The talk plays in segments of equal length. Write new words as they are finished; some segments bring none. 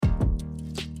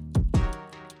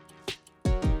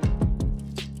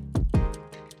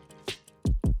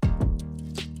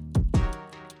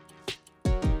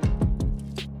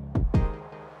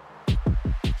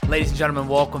Ladies and gentlemen,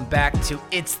 welcome back to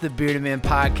It's the Bearded Man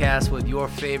podcast with your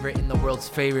favorite and the world's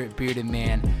favorite bearded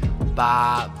man,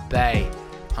 Bobby.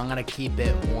 I'm going to keep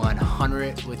it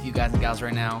 100 with you guys and gals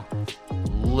right now.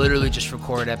 Literally just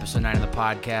recorded episode 9 of the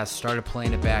podcast, started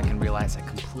playing it back and realized I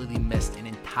completely missed an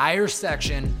entire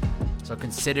section. So I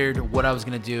considered what I was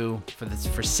going to do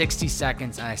for 60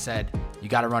 seconds, and I said, you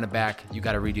got to run it back. You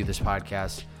got to redo this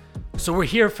podcast. So we're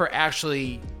here for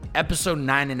actually episode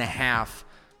 9.5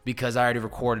 because I already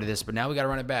recorded this, but now we got to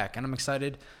run it back. And I'm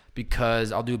excited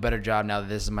because I'll do a better job now that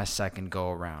this is my second go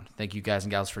around. Thank you guys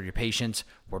and gals for your patience.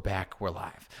 We're back. We're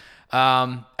live.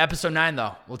 Episode 9,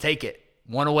 though, we'll take it.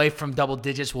 One away from double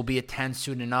digits. We'll be at 10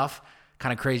 soon enough.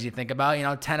 Kind of crazy to think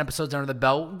about. 10 episodes under the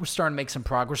belt. We're starting to make some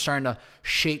progress. We're starting to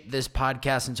shape this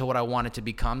podcast into what I want it to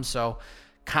become. So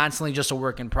constantly just a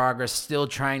work in progress. Still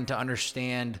trying to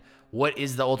understand what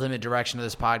is the ultimate direction of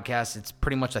this podcast. It's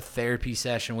pretty much a therapy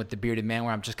session with the Bearded Man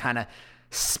where I'm just kind of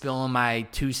spilling my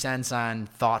 2 cents on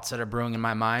thoughts that are brewing in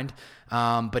my mind.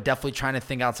 But definitely trying to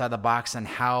think outside the box on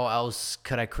how else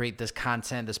could I create this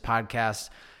content, this podcast,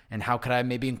 and how could I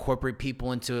maybe incorporate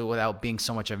people into it without being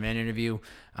so much of an interview.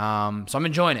 So I'm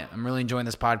enjoying it. I'm really enjoying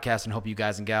this podcast and hope you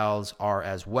guys and gals are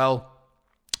as well.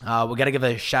 We got to give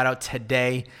a shout out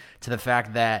today to the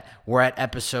fact that we're at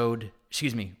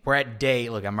day.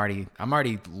 Look, I'm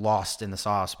already lost in the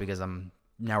sauce because I'm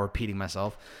now repeating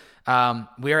myself.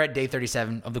 We are at day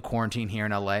 37 of the quarantine here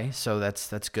in LA, so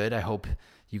that's good. I hope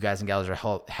you guys and gals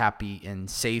are happy and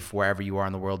safe wherever you are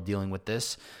in the world dealing with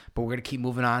this. But we're going to keep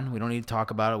moving on. We don't need to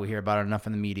talk about it. We hear about it enough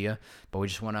in the media, but we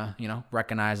just want to,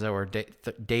 recognize that we're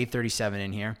day 37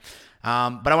 in here.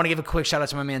 But I want to give a quick shout out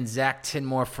to my man, Zach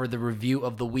Tinmore, for the review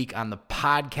of the week on the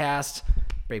podcast.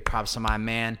 Big props to my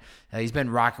man. He's been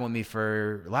rocking with me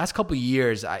for the last couple of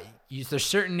years. There's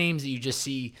certain names that you just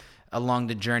see along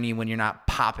the journey when you're not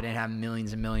popping and have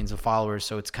millions and millions of followers.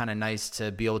 So it's kind of nice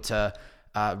to be able to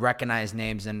recognize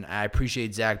names. And I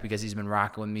appreciate Zach because he's been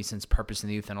rocking with me since Purpose in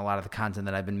the Youth and a lot of the content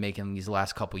that I've been making these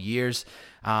last couple of years.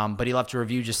 But he left a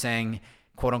review just saying,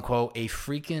 quote unquote, a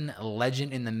freaking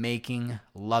legend in the making.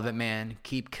 Love it, man.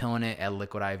 Keep killing it at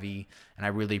Liquid IV. And I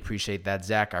really appreciate that,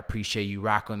 Zach. I appreciate you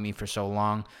rocking with me for so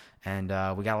long. And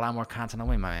we got a lot more content on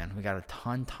the way, my man. We got a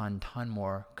ton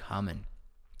more coming.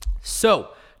 So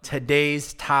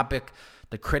today's topic,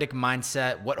 the critic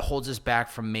mindset, what holds us back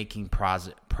from making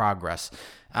progress.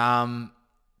 Something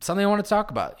I want to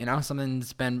talk about, something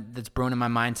that's brewing in my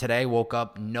mind today. Woke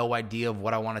up, no idea of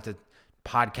what I wanted to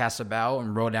podcast about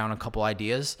and wrote down a couple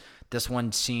ideas. This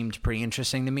one seemed pretty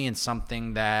interesting to me and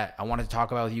something that I wanted to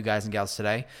talk about with you guys and gals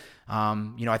today.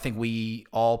 I think we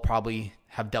all probably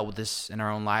have dealt with this in our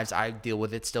own lives. I deal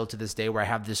with it still to this day where I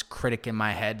have this critic in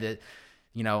my head that,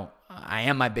 I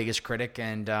am my biggest critic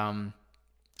and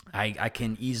I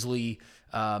can easily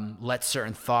let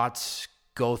certain thoughts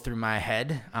go through my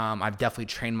head. I've definitely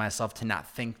trained myself to not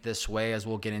think this way, as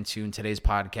we'll get into in today's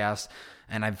podcast.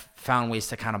 And I've found ways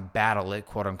to kind of battle it,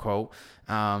 quote unquote.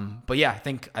 But yeah, I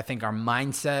think our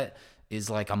mindset is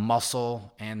like a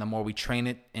muscle, and the more we train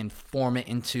it and form it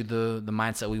into the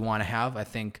mindset we want to have, I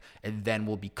think it then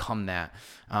will become that.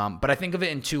 But I think of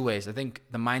it in 2 ways. I think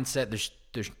the mindset,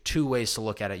 there's 2 ways to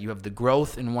look at it. You have the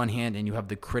growth in one hand and you have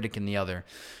the critic in the other.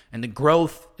 And the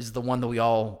growth is the one that we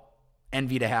all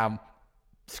envy to have,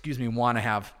 want to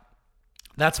have.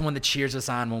 That's the one that cheers us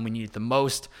on when we need it the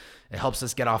most. It helps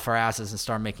us get off our asses and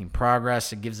start making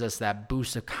progress. It gives us that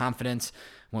boost of confidence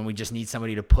when we just need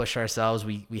somebody to push ourselves.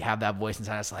 We have that voice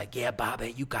inside us like, yeah,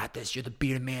 Bobby, you got this. You're the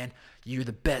Bearded Man. You're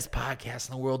the best podcast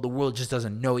in the world. The world just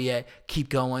doesn't know yet. Keep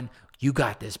going. You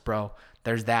got this, bro.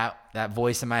 There's that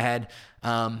voice in my head.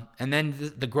 And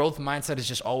then the growth mindset is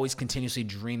just always continuously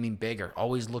dreaming bigger,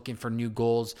 always looking for new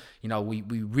goals. We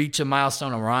reach a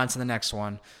milestone and we're on to the next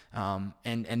one.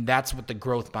 And that's what the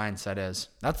growth mindset is.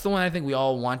 That's the one I think we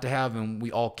all want to have and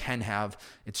we all can have.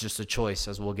 It's just a choice,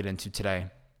 as we'll get into today.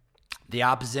 The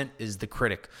opposite is the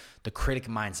critic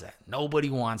mindset. Nobody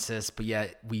wants this, but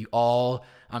yet we all,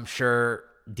 I'm sure,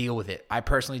 deal with it. I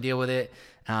personally deal with it.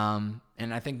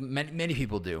 And I think many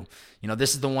people do.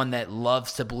 This is the one that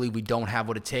loves to believe we don't have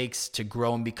what it takes to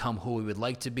grow and become who we would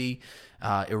like to be.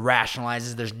 It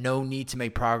rationalizes there's no need to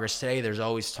make progress today. There's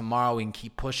always tomorrow. We can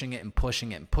keep pushing it and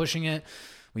pushing it and pushing it.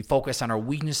 We focus on our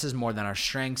weaknesses more than our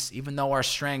strengths. Even though our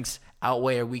strengths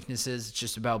outweigh our weaknesses, it's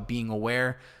just about being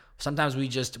aware. Sometimes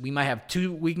we might have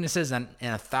 2 weaknesses and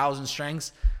 1,000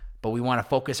 strengths, but we want to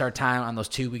focus our time on those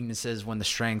 2 weaknesses when the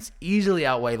strengths easily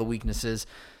outweigh the weaknesses.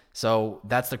 So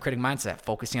that's the critic mindset,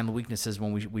 focusing on the weaknesses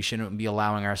when we shouldn't be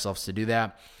allowing ourselves to do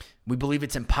that. We believe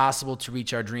it's impossible to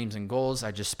reach our dreams and goals.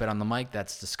 I just spit on the mic.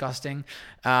 That's disgusting.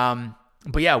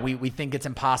 But yeah, we think it's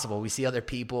impossible. We see other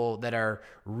people that are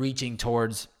reaching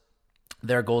towards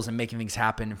their goals and making things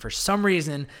happen. And for some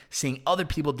reason, seeing other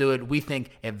people do it, we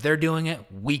think if they're doing it,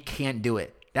 we can't do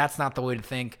it. That's not the way to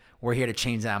think. We're here to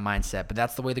change that mindset, but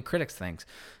that's the way the critics think.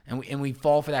 And we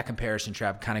fall for that comparison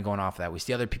trap, kind of going off of that. We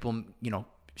see other people,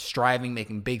 striving,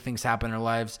 making big things happen in their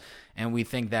lives, and we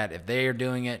think that if they are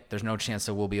doing it, there's no chance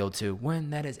that we'll be able to, when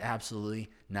that is absolutely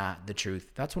not the truth.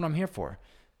 That's what I'm here for.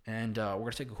 And we're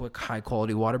going to take a quick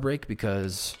high-quality water break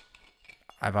because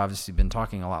I've obviously been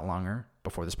talking a lot longer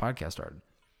before this podcast started.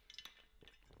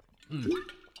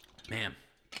 Man.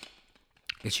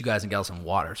 Get you guys and gals some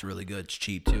water. It's really good. It's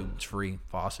cheap, too. It's free.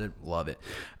 Faucet. Love it.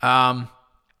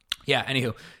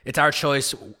 Anywho, it's our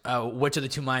choice. Which of the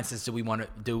two mindsets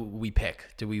do we pick?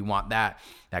 Do we want that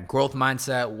growth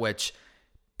mindset, which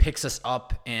picks us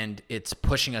up and it's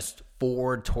pushing us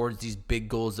forward towards these big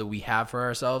goals that we have for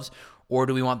ourselves? Or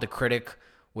do we want the critic,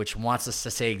 which wants us to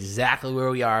stay exactly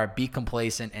where we are, be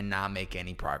complacent, and not make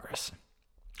any progress?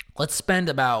 Let's spend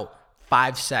about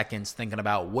 5 seconds thinking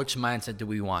about which mindset do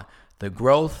we want, the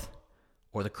growth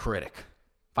or the critic.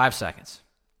 5 seconds.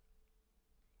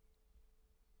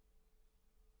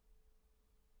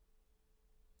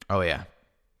 Oh, yeah.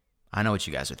 I know what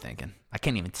you guys are thinking. I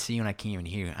can't even see you and I can't even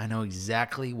hear you. I know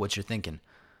exactly what you're thinking.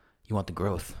 You want the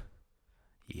growth.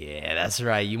 Yeah, that's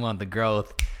right. You want the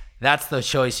growth. That's the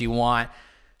choice you want.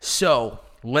 So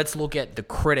let's look at the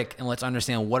critic and let's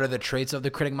understand what are the traits of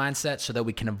the critic mindset so that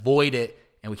we can avoid it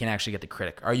and we can actually get the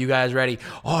critic. Are you guys ready?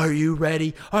 Are you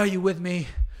ready? Are you with me?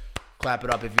 Clap it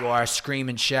up if you are. Scream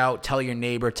and shout. Tell your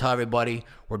neighbor. Tell everybody.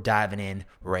 We're diving in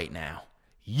right now.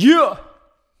 Yeah!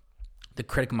 The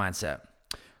critic mindset.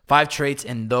 5 traits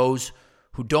in those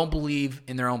who don't believe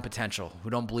in their own potential, who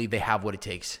don't believe they have what it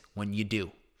takes when you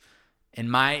do. In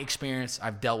my experience,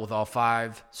 I've dealt with all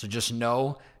 5. So just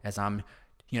know as I'm,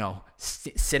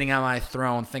 sitting on my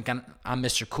throne thinking I'm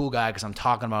Mr. Cool Guy because I'm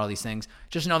talking about all these things,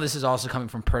 just know this is also coming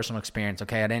from personal experience,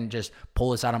 okay? I didn't just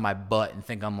pull this out of my butt and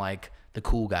think I'm like the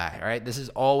cool guy, all right? This is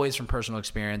always from personal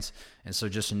experience, and so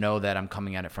just know that I'm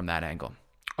coming at it from that angle.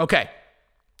 Okay,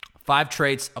 5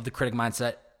 traits of the critic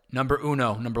mindset. Number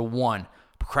 1,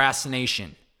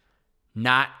 procrastination.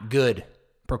 Not good.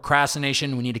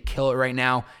 Procrastination, we need to kill it right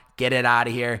now. Get it out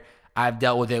of here. I've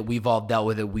dealt with it. We've all dealt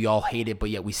with it. We all hate it, but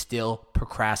yet we still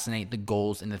procrastinate the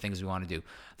goals and the things we want to do.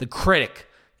 The critic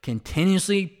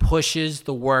continuously pushes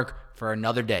the work for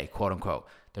another day, quote unquote.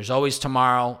 There's always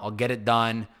tomorrow. I'll get it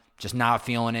done. Just not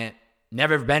feeling it.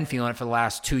 Never been feeling it for the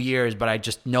last 2 years, but I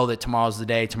just know that tomorrow's the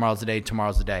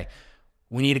day.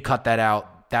 We need to cut that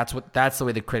out. That's the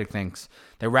way the critic thinks.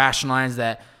 They rationalize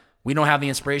that we don't have the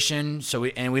inspiration,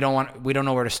 we don't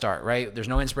know where to start, right? There's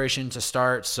no inspiration to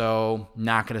start, so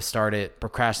not going to start it.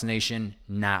 Procrastination,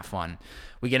 not fun.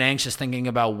 We get anxious thinking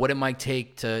about what it might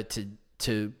take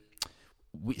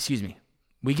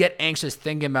We get anxious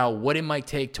thinking about what it might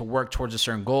take to work towards a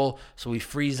certain goal, so we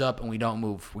freeze up and we don't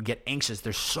move. We get anxious.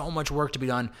 There's so much work to be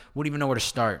done. We don't even know where to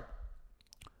start.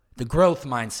 The growth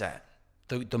mindset,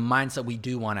 the mindset we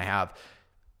do want to have,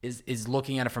 is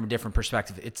looking at it from a different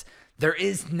perspective. There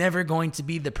is never going to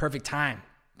be the perfect time.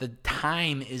 The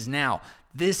time is now.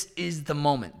 This is the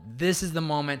moment. This is the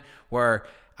moment where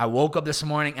I woke up this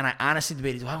morning and I honestly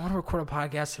debated, do I want to record a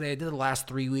podcast today? I did it the last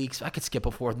 3 weeks. I could skip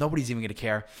a 4th. Nobody's even going to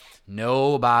care.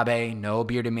 No, Bobby, no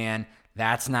bearded man.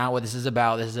 That's not what this is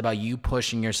about. This is about you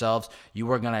pushing yourselves.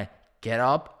 You are going to get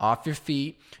up off your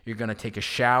feet. You're going to take a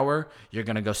shower. You're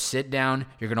going to go sit down.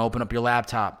 You're going to open up your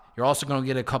laptop. You're also going to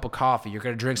get a cup of coffee. You're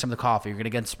going to drink some of the coffee. You're going to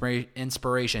get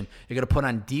inspiration. You're going to put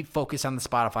on deep focus on the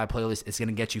Spotify playlist. It's going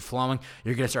to get you flowing.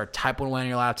 You're going to start typing away on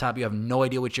your laptop. You have no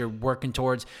idea what you're working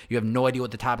towards. You have no idea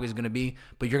what the topic is going to be,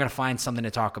 but you're going to find something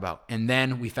to talk about. And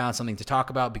then we found something to talk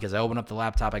about because I opened up the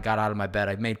laptop. I got out of my bed.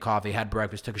 I made coffee, had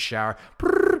breakfast, took a shower,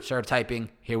 started typing.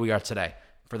 Here we are today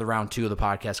for the round 2 of the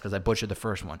podcast because I butchered the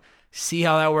first one. See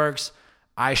how that works?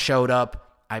 I showed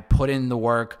up. I put in the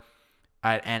work.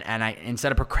 I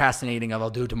instead of procrastinating of I'll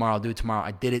do it tomorrow,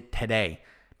 I did it today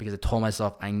because I told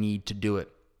myself I need to do it.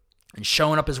 And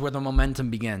showing up is where the momentum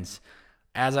begins.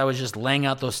 As I was just laying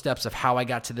out those steps of how I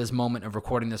got to this moment of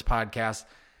recording this podcast,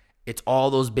 it's all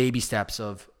those baby steps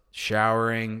of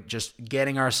showering, just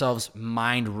getting ourselves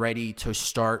mind ready to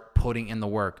start putting in the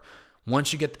work.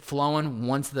 Once you get flowing,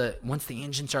 once the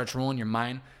engine starts rolling, your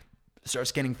mind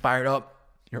starts getting fired up,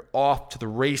 you're off to the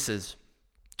races.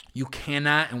 You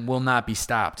cannot and will not be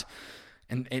stopped.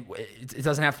 And it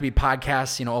doesn't have to be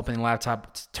podcasts, opening the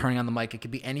laptop, turning on the mic. It could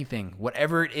be anything.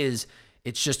 Whatever it is,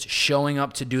 it's just showing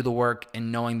up to do the work and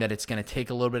knowing that it's going to take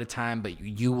a little bit of time, but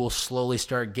you will slowly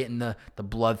start getting the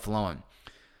blood flowing.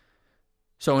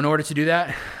 So in order to do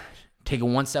that, Take it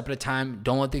one step at a time.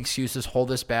 Don't let the excuses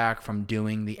hold us back from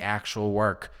doing the actual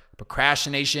work.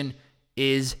 Procrastination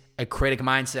is a critic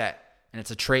mindset, and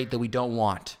it's a trait that we don't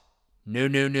want. No,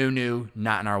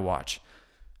 not in our watch.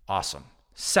 Awesome.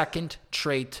 Second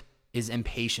trait is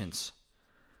impatience.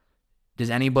 Does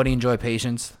anybody enjoy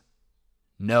patience?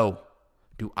 No.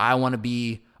 Do I want to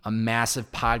be a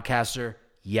massive podcaster?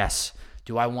 Yes.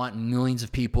 Do I want millions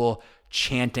of people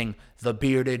chanting the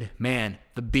bearded man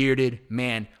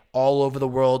all over the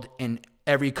world in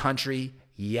every country?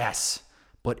 Yes.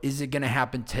 But is it going to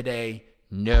happen today?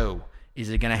 No. Is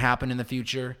it going to happen in the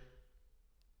future?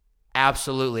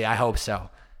 Absolutely. I hope so.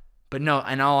 But no,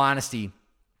 in all honesty,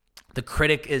 the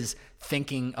critic is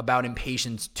thinking about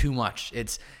impatience too much.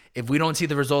 It's if we don't see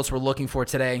the results we're looking for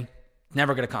today,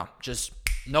 never going to come. Just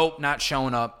nope, not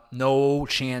showing up. No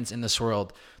chance in this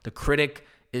world. The critic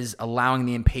is allowing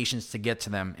the impatience to get to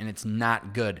them, and it's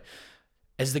not good.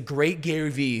 As the great Gary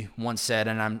Vee once said,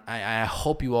 and I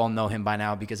hope you all know him by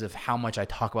now because of how much I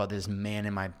talk about this man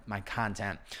in my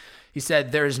content. He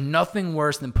said, there is nothing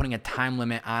worse than putting a time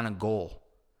limit on a goal.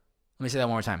 Let me say that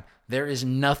one more time. There is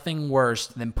nothing worse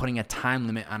than putting a time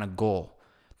limit on a goal.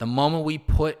 The moment we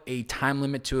put a time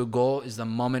limit to a goal is the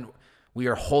moment we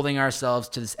are holding ourselves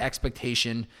to this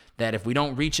expectation that if we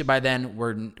don't reach it by then,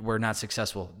 we're not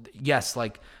successful. Yes,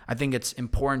 like I think it's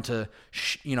important to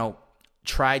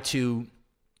try to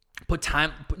put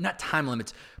not time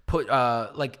limits, put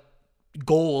like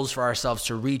goals for ourselves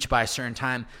to reach by a certain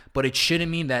time, but it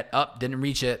shouldn't mean that didn't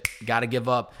reach it, got to give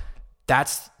up.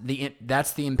 That's the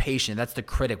impatient. That's the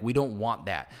critic. We don't want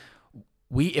that.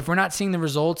 If we're not seeing the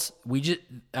results, we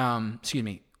aren't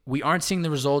seeing the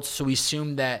results, so we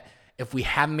assume that if we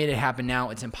haven't made it happen now,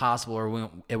 it's impossible or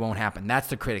it won't happen. That's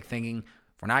the critic thinking,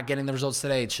 if we're not getting the results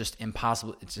today, it's just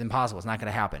impossible. It's impossible. It's not going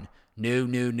to happen. No.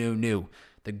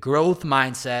 The growth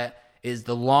mindset is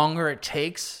the longer it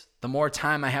takes, the more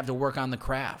time I have to work on the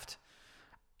craft.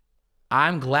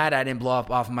 I'm glad I didn't blow up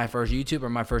off of my first YouTube or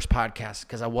my first podcast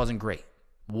because I wasn't great.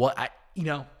 I'll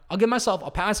pat myself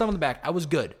on the back. I was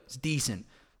good. It's decent.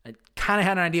 I kind of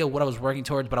had an idea of what I was working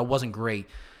towards, but I wasn't great.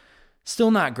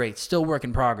 Still not great. Still work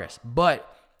in progress. But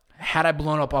had I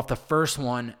blown up off the first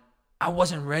one, I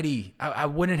wasn't ready. I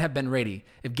wouldn't have been ready.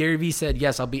 If Gary Vee said,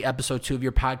 yes, I'll be episode 2 of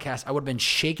your podcast, I would have been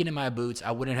shaking in my boots.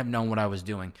 I wouldn't have known what I was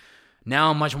doing.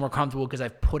 Now I'm much more comfortable because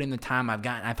I've put in the time.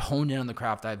 I've honed in on the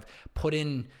craft. I've put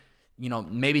in,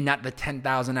 maybe not the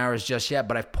 10,000 hours just yet,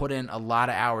 but I've put in a lot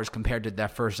of hours compared to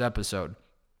that first episode.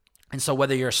 And so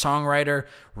whether you're a songwriter,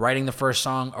 writing the first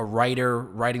song, a writer,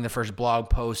 writing the first blog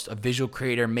post, a visual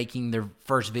creator, making their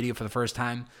first video for the first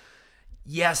time,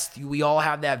 yes, we all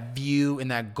have that view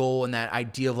and that goal and that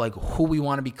idea of like who we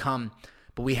want to become,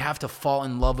 but we have to fall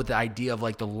in love with the idea of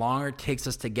like the longer it takes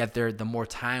us to get there, the more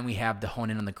time we have to hone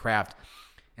in on the craft.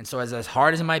 And so as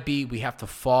hard as it might be, we have to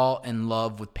fall in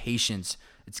love with patience.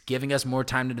 It's giving us more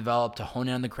time to develop, to hone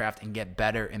in on the craft and get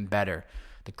better and better.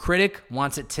 The critic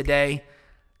wants it today.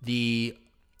 The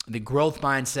growth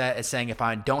mindset is saying if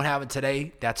I don't have it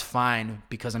today, that's fine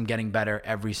because I'm getting better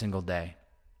every single day.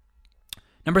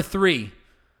 Number 3,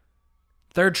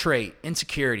 third trait,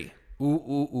 insecurity.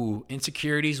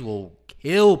 Insecurities will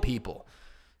kill people.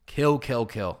 Kill.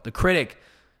 The critic,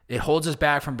 it holds us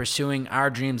back from pursuing our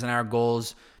dreams and our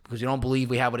goals because we don't believe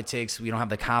we have what it takes. We don't have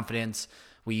the confidence.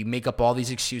 We make up all these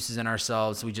excuses in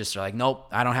ourselves. We just are like, nope,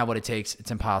 I don't have what it takes.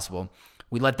 It's impossible.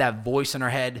 We let that voice in our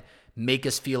head make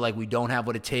us feel like we don't have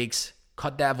what it takes.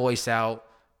 Cut that voice out.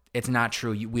 It's not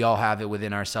true. We all have it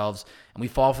within ourselves. And we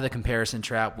fall for the comparison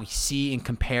trap. We see and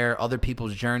compare other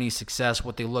people's journey, success,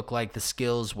 what they look like, the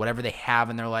skills, whatever they have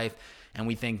in their life. And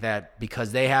we think that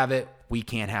because they have it, we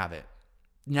can't have it.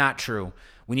 Not true.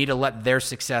 We need to let their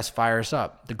success fire us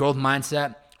up. The growth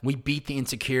mindset, we beat the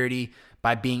insecurity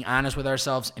by being honest with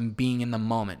ourselves and being in the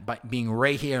moment, by being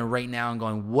right here and right now and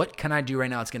going, what can I do right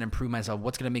now that's going to improve myself?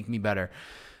 What's going to make me better?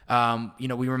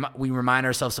 We remind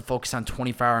ourselves to focus on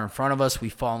 24 hours in front of us. We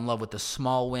fall in love with the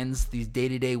small wins, these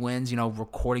day-to-day wins,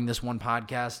 recording this one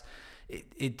podcast.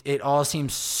 It all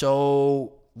seems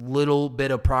so little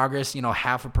bit of progress,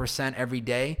 0.5% every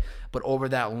day. But over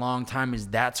that long time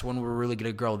that's when we're really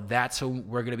going to grow. That's when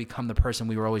we're going to become the person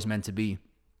we were always meant to be.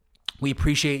 We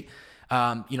appreciate,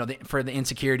 for the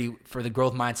insecurity, for the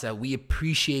growth mindset, we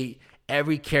appreciate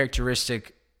every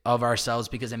characteristic of ourselves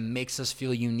because it makes us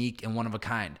feel unique and one of a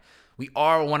kind. We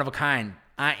are one of a kind.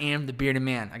 I am the bearded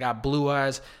man. I got blue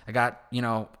eyes. I got,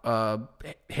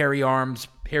 hairy arms,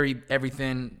 hairy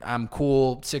everything. I'm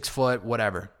cool, 6 foot,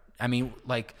 whatever. I mean,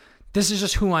 like, this is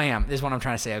just who I am. This is what I'm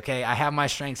trying to say, okay? I have my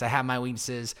strengths. I have my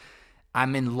weaknesses.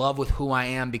 I'm in love with who I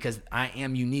am because I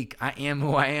am unique. I am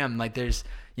who I am. Like, there's,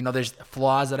 There's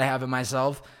flaws that I have in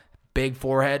myself. Big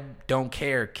forehead, don't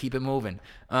care, keep it moving.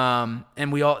 And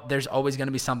there's always going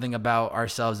to be something about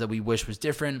ourselves that we wish was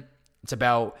different. It's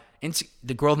about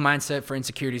the growth mindset for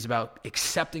insecurity is about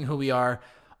accepting who we are,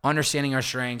 understanding our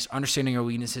strengths, understanding our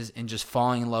weaknesses, and just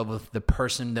falling in love with the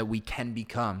person that we can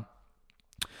become.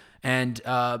 And,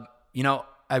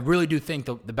 I really do think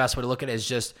the best way to look at it is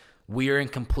just we are in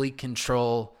complete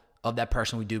control of that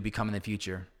person we do become in the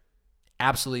future.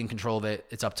 Absolutely in control of it.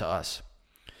 It's up to us.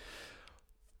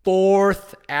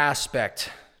 Fourth aspect.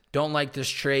 Don't like this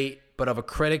trait, but of a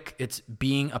critic, it's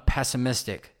being a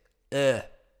pessimistic.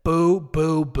 Boo,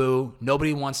 boo, boo.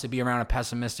 Nobody wants to be around a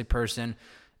pessimistic person.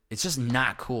 It's just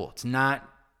not cool.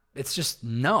 It's just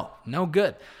no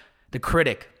good. The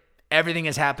critic. Everything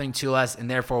is happening to us, and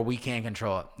therefore we can't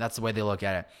control it. That's the way they look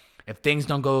at it. If things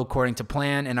don't go according to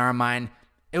plan in our mind,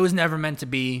 it was never meant to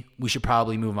be. We should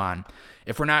probably move on.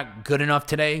 If we're not good enough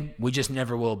today, we just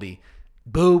never will be.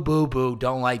 Boo, boo, boo.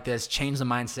 Don't like this. Change the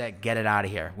mindset. Get it out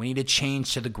of here. We need to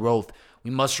change to the growth.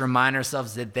 We must remind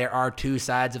ourselves that there are two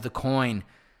sides of the coin.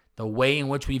 The way in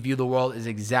which we view the world is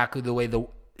exactly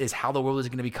how the world is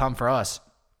going to become for us.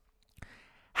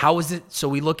 How is it? So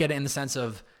we look at it in the sense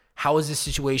of, how is this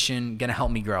situation going to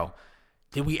help me grow?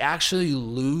 Did we actually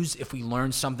lose if we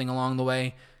learned something along the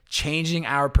way? Changing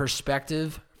our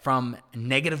perspective from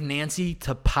negative Nancy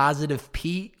to positive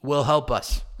Pete will help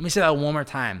us. Let me say that one more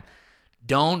time.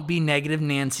 Don't be negative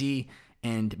Nancy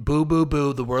and boo, boo,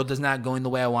 boo. The world is not going the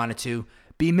way I want it to.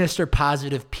 Be Mr.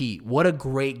 Positive Pete. What a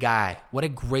great guy. What a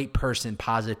great person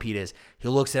Positive Pete is. He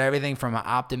looks at everything from an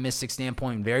optimistic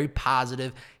standpoint, very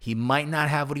positive. He might not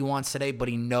have what he wants today, but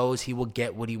he knows he will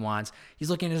get what he wants.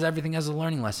 He's looking at everything as a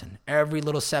learning lesson. Every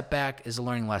little setback is a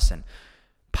learning lesson.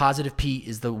 Positive Pete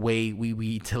is the way we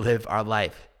need to live our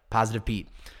life. Positive Pete.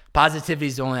 Positivity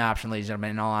is the only option, ladies and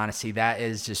gentlemen. In all honesty, that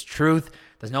is just truth.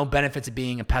 There's no benefit to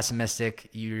being a pessimistic.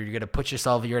 You're going to put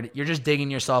yourself, you're just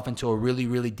digging yourself into a really,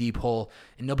 really deep hole,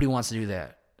 and nobody wants to do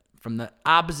that. From the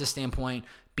opposite standpoint,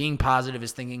 being positive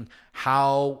is thinking,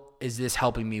 how is this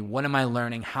helping me? What am I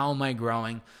learning? How am I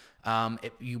growing?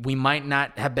 We might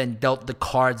not have been dealt the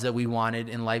cards that we wanted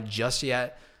in life just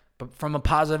yet, but from a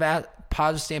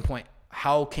positive standpoint,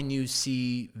 how can you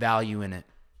see value in it?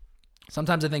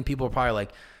 Sometimes I think people are probably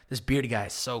like, this bearded guy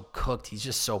is so cooked. He's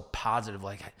just so positive.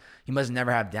 Like, he must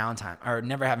never have downtime or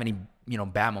never have any,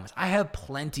 bad moments. I have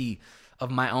plenty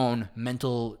of my own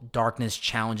mental darkness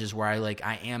challenges where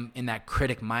I am in that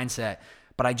critic mindset,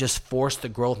 but I just force the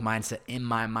growth mindset in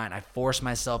my mind. I force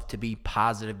myself to be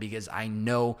positive because I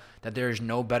know that there is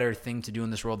no better thing to do in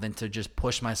this world than to just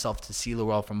push myself to see the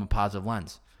world from a positive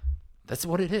lens. That's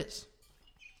what it is.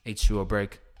 H2O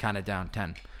break. Count it down.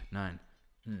 10, 9.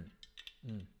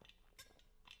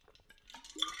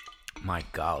 My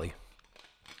golly.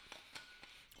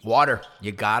 Water.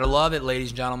 You gotta love it, ladies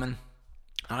and gentlemen.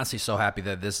 Honestly, so happy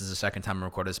that this is the second time I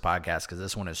recorded this podcast because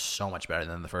this one is so much better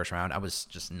than the first round. I was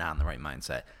just not in the right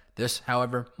mindset. This,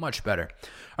 however, much better.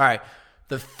 All right.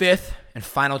 The fifth and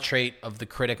final trait of the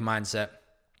critic mindset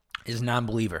is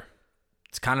non-believer.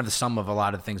 It's kind of the sum of a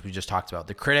lot of the things we just talked about.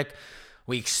 The critic,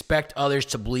 we expect others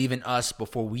to believe in us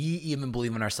before we even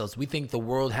believe in ourselves. We think the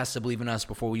world has to believe in us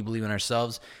before we believe in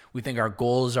ourselves. We think our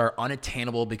goals are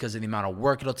unattainable because of the amount of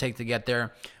work it'll take to get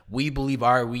there. We believe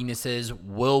our weaknesses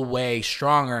will weigh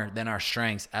stronger than our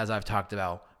strengths, as I've talked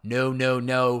about. No,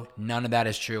 none of that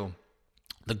is true.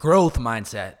 The growth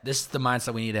mindset, this is the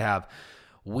mindset we need to have.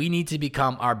 We need to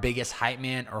become our biggest hype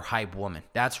man or hype woman.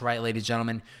 That's right, ladies and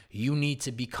gentlemen. You need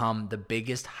to become the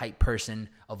biggest hype person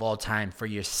of all time for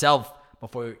yourself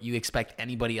before you expect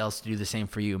anybody else to do the same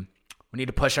for you. We need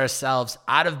to push ourselves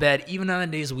out of bed, even on the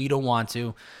days we don't want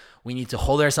to. We need to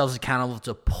hold ourselves accountable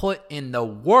to put in the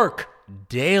work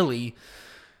daily.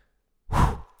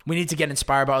 We need to get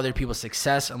inspired by other people's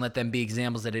success and let them be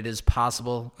examples that it is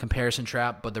possible. Comparison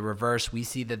trap, but the reverse. We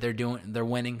see that they're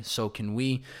winning, so can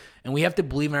we. And we have to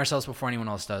believe in ourselves before anyone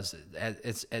else does.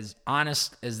 It's as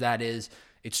honest as that is.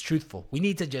 It's truthful. We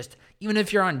need to just, even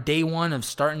if you're on day one of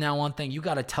starting that one thing, you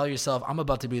got to tell yourself, I'm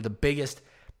about to be the biggest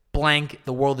blank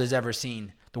the world has ever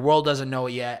seen. The world doesn't know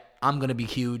it yet. I'm going to be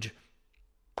huge.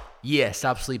 Yeah,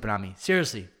 stop sleeping on me.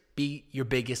 Seriously, be your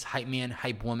biggest hype man,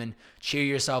 hype woman. Cheer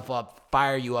yourself up,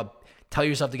 fire you up. Tell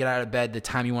yourself to get out of bed the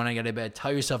time you want to get out of bed.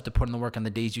 Tell yourself to put in the work on the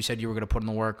days you said you were going to put in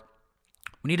the work.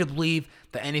 We need to believe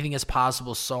that anything is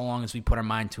possible so long as we put our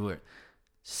mind to it.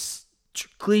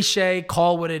 Cliche,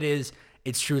 call what it is.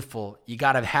 It's truthful. You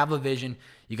got to have a vision.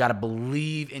 You got to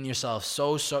believe in yourself.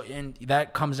 And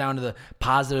that comes down to the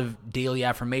positive daily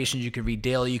affirmations you can read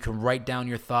daily. You can write down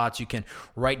your thoughts. You can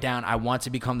write down, I want to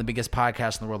become the biggest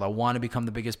podcast in the world. I want to become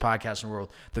the biggest podcast in the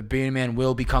world. The Bearded Man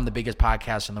will become the biggest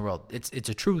podcast in the world. It's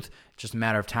a truth. It's just a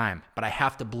matter of time. But I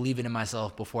have to believe it in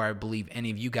myself before I believe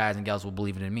any of you guys and gals will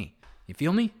believe it in me. You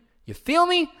feel me? You feel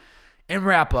me? And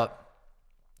wrap up.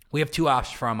 We have 2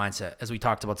 options for our mindset, as we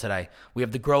talked about today. We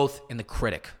have the growth and the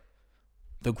critic.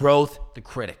 The growth, the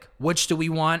critic. Which do we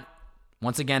want?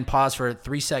 Once again, pause for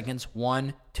 3 seconds.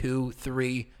 1, 2,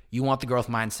 3. You want the growth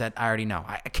mindset. I already know.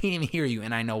 I can't even hear you,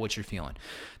 and I know what you're feeling.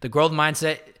 The growth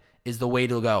mindset is the way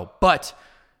to go. But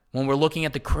when we're looking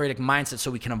at the critic mindset so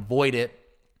we can avoid it,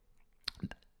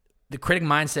 the critic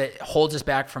mindset holds us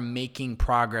back from making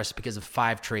progress because of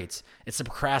 5 traits. It's the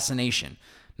procrastination.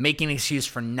 Making an excuse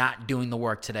for not doing the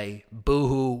work today.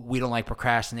 Boo-hoo, we don't like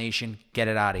procrastination. Get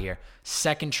it out of here.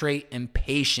 Second trait,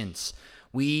 impatience.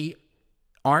 We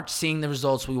aren't seeing the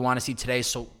results we want to see today,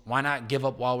 so why not give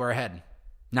up while we're ahead?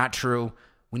 Not true.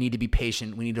 We need to be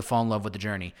patient. We need to fall in love with the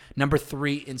journey. Number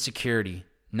 3, insecurity.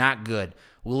 Not good.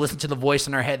 We'll listen to the voice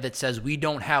in our head that says we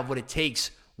don't have what it takes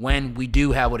when we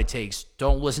do have what it takes.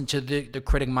 Don't listen to the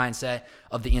critic mindset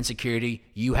of the insecurity.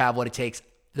 You have what it takes.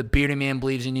 The Bearded Man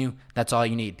believes in you. That's all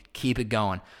you need. Keep it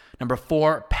going. Number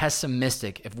 4,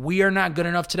 pessimistic. If we are not good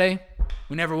enough today,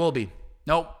 we never will be.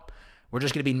 Nope. We're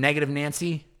just going to be negative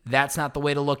Nancy. That's not the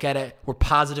way to look at it. We're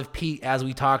positive Pete, as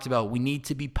we talked about. We need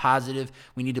to be positive.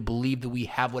 We need to believe that we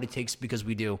have what it takes because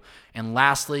we do. And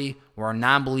lastly, we're a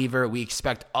non-believer. We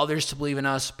expect others to believe in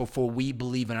us before we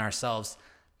believe in ourselves.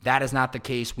 That is not the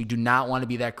case. We do not want to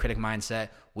be that critic mindset.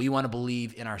 We want to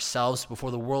believe in ourselves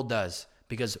before the world does.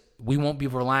 Because we won't be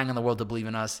relying on the world to believe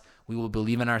in us. We will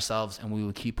believe in ourselves, and we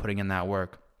will keep putting in that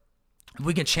work. If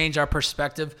we can change our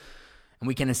perspective, and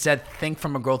we can instead think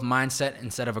from a growth mindset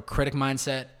instead of a critic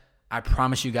mindset, I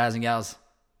promise you guys and gals,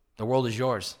 the world is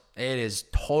yours. It is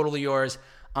totally yours.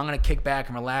 I'm going to kick back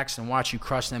and relax and watch you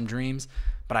crush them dreams.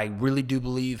 But I really do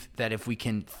believe that if we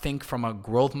can think from a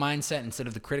growth mindset instead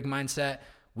of the critic mindset,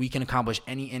 we can accomplish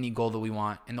any goal that we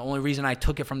want. And the only reason I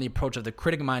took it from the approach of the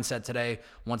critic mindset today,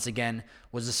 once again,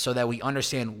 was just so that we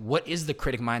understand what is the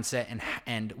critic mindset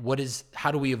and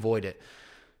how do we avoid it.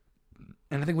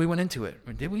 And I think we went into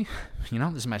it. Did we?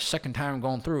 This is my second time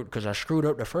going through it because I screwed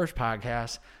up the first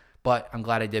podcast. But I'm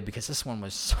glad I did because this one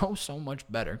was so much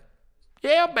better.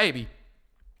 Yeah, baby.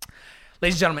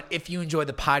 Ladies and gentlemen, if you enjoyed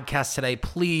the podcast today,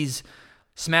 please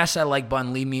smash that like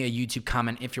button. Leave me a YouTube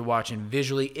comment if you're watching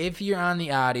visually. If you're on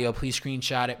the audio, please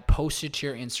screenshot it. Post it to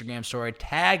your Instagram story,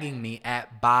 tagging me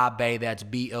at Bob-Bay. That's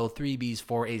B-O, 3 B's,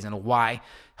 4 A's, and a Y.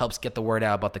 Helps get the word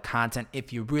out about the content.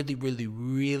 If you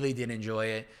really did enjoy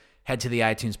it, head to the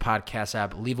iTunes podcast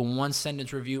app. Leave a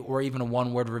 1-sentence review or even a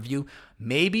 1-word review.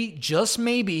 Maybe, just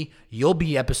maybe, you'll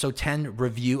be episode 10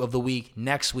 review of the week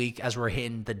next week as we're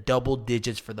hitting the double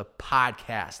digits for the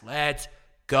podcast. Let's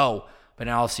go. But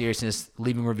in all seriousness,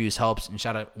 leaving reviews helps. And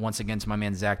shout out once again to my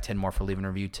man Zach Tidmore for leaving a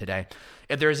review today.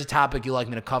 If there is a topic you'd like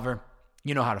me to cover,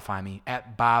 you know how to find me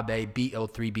at Bob-Bay, B-O,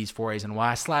 3 B's, 4 A's, and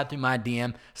Y. Slide through my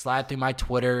DM, slide through my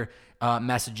Twitter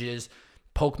messages,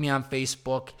 poke me on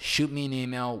Facebook, shoot me an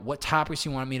email, what topics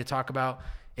you want me to talk about.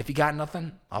 If you got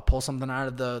nothing, I'll pull something out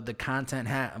of the content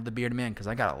hat of the Bearded Man because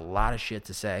I got a lot of shit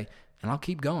to say, and I'll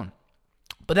keep going.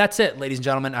 But that's it, ladies and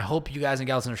gentlemen. I hope you guys and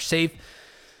gals are safe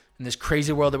in this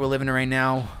crazy world that we're living in right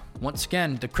now. Once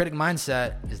again, the critic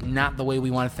mindset is not the way we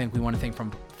want to think. We want to think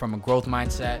from a growth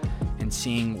mindset and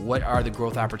seeing what are the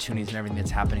growth opportunities and everything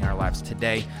that's happening in our lives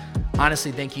today.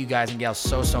 Honestly, thank you guys and gals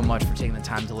so much for taking the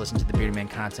time to listen to the Bearded Man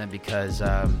content because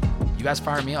you guys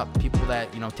fire me up. People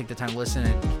that take the time to listen,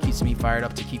 it keeps me fired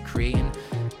up to keep creating.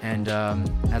 And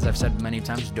as I've said many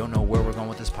times, don't know where we're going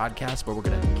with this podcast, but we're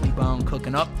going to keep on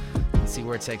cooking up and see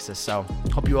where it takes us. So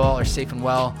hope you all are safe and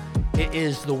well. It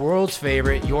is the world's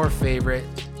favorite, your favorite,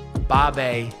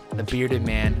 Bob-Bay, the Bearded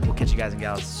Man. We'll catch you guys and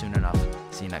gals soon enough.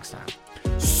 See you next time.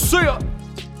 See ya!